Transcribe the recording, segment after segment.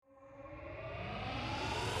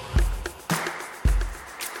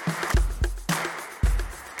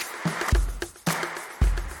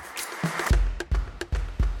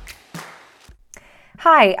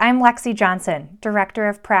Hi, I'm Lexi Johnson, Director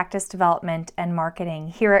of Practice Development and Marketing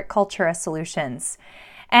here at Cultura Solutions.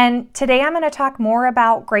 And today I'm going to talk more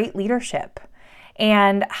about great leadership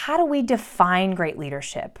and how do we define great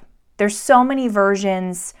leadership. There's so many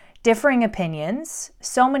versions, differing opinions,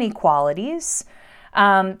 so many qualities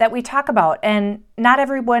that we talk about, and not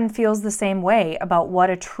everyone feels the same way about what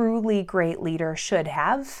a truly great leader should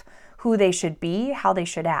have, who they should be, how they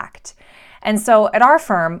should act. And so at our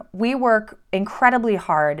firm, we work incredibly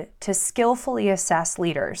hard to skillfully assess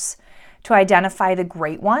leaders, to identify the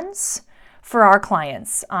great ones for our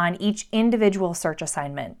clients on each individual search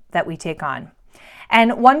assignment that we take on.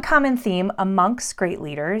 And one common theme amongst great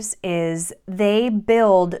leaders is they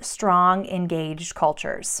build strong, engaged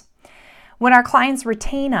cultures. When our clients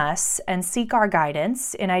retain us and seek our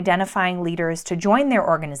guidance in identifying leaders to join their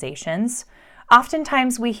organizations,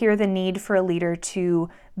 oftentimes we hear the need for a leader to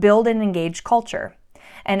build an engaged culture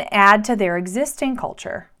and add to their existing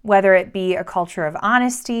culture, whether it be a culture of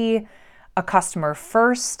honesty, a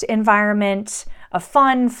customer-first environment, a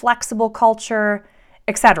fun, flexible culture,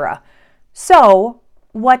 etc. So,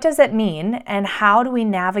 what does it mean, and how do we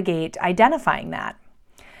navigate identifying that?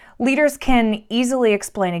 Leaders can easily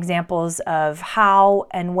explain examples of how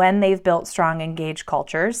and when they've built strong, engaged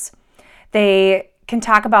cultures. They can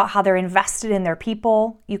talk about how they're invested in their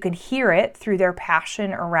people. You can hear it through their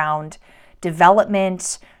passion around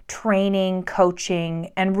development, training,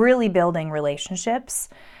 coaching, and really building relationships.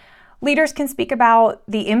 Leaders can speak about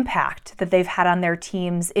the impact that they've had on their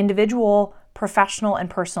team's individual, professional, and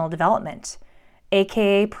personal development,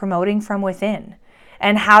 aka promoting from within.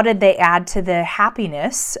 And how did they add to the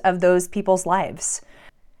happiness of those people's lives?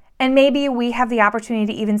 And maybe we have the opportunity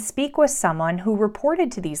to even speak with someone who reported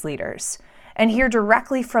to these leaders and hear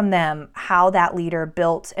directly from them how that leader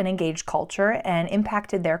built an engaged culture and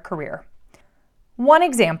impacted their career. One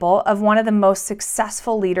example of one of the most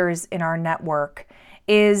successful leaders in our network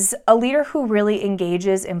is a leader who really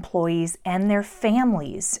engages employees and their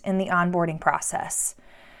families in the onboarding process.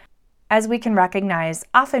 As we can recognize,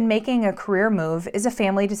 often making a career move is a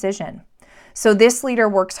family decision. So this leader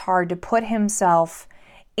works hard to put himself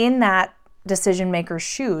in that decision maker's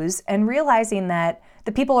shoes and realizing that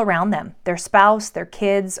the people around them, their spouse, their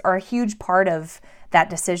kids, are a huge part of that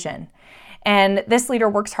decision. And this leader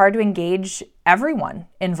works hard to engage everyone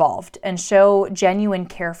involved and show genuine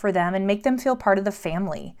care for them and make them feel part of the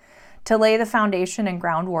family, to lay the foundation and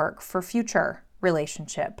groundwork for future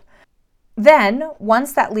relationship. Then,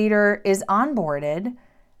 once that leader is onboarded,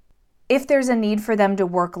 if there's a need for them to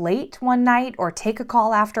work late one night or take a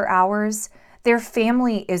call after hours, their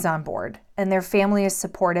family is on board and their family is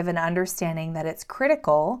supportive and understanding that it's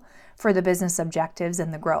critical for the business objectives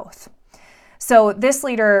and the growth. So this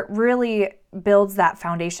leader really builds that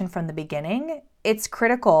foundation from the beginning. It's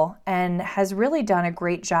critical and has really done a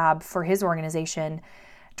great job for his organization,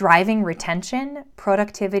 driving retention,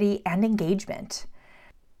 productivity, and engagement.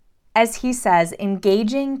 As he says,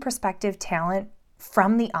 engaging prospective talent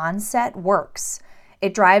from the onset works.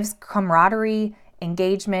 It drives camaraderie,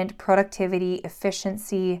 engagement, productivity,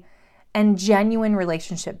 efficiency, and genuine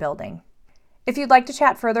relationship building. If you'd like to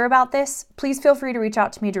chat further about this, please feel free to reach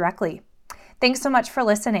out to me directly. Thanks so much for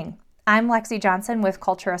listening. I'm Lexi Johnson with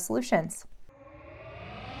Cultura Solutions.